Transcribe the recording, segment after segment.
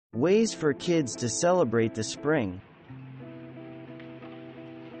Ways for kids to celebrate the spring.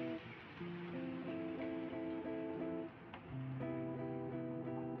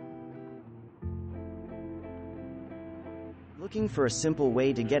 Looking for a simple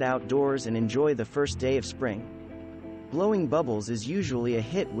way to get outdoors and enjoy the first day of spring? Blowing bubbles is usually a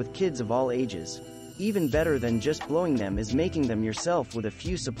hit with kids of all ages. Even better than just blowing them is making them yourself with a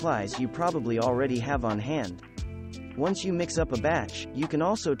few supplies you probably already have on hand. Once you mix up a batch, you can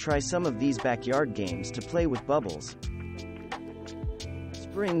also try some of these backyard games to play with bubbles.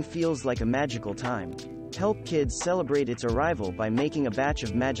 Spring feels like a magical time. Help kids celebrate its arrival by making a batch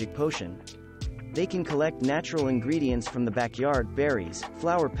of magic potion. They can collect natural ingredients from the backyard: berries,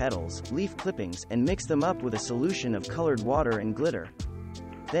 flower petals, leaf clippings, and mix them up with a solution of colored water and glitter.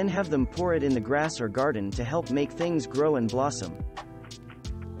 Then have them pour it in the grass or garden to help make things grow and blossom.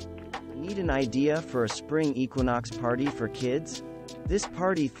 Need an idea for a spring equinox party for kids? This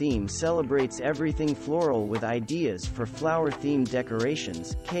party theme celebrates everything floral with ideas for flower-themed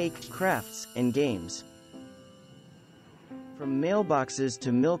decorations, cake, crafts, and games. From mailboxes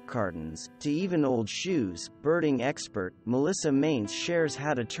to milk cartons, to even old shoes, birding expert Melissa Maintz shares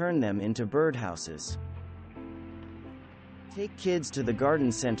how to turn them into birdhouses. Take kids to the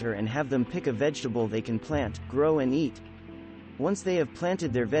garden center and have them pick a vegetable they can plant, grow and eat. Once they have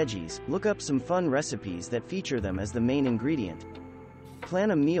planted their veggies, look up some fun recipes that feature them as the main ingredient.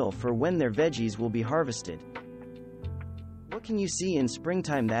 Plan a meal for when their veggies will be harvested. What can you see in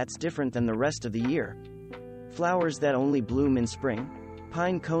springtime that's different than the rest of the year? Flowers that only bloom in spring?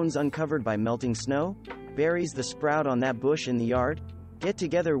 Pine cones uncovered by melting snow? Berries that sprout on that bush in the yard? Get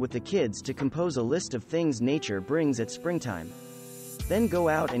together with the kids to compose a list of things nature brings at springtime. Then go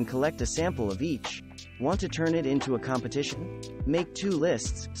out and collect a sample of each. Want to turn it into a competition? Make 2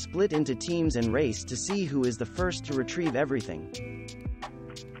 lists, split into teams and race to see who is the first to retrieve everything.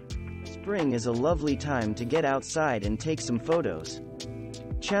 Spring is a lovely time to get outside and take some photos.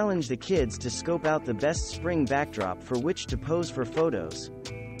 Challenge the kids to scope out the best spring backdrop for which to pose for photos.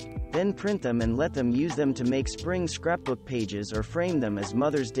 Then print them and let them use them to make spring scrapbook pages or frame them as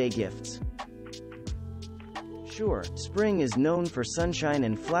Mother's Day gifts. Sure, spring is known for sunshine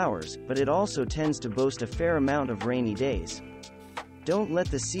and flowers, but it also tends to boast a fair amount of rainy days. Don't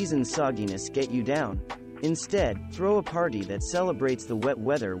let the season's sogginess get you down. Instead, throw a party that celebrates the wet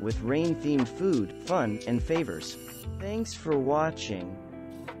weather with rain-themed food, fun, and favors. Thanks for watching.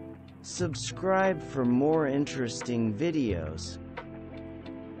 Subscribe for more interesting videos.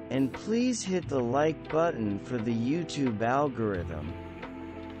 And please hit the like button for the YouTube algorithm.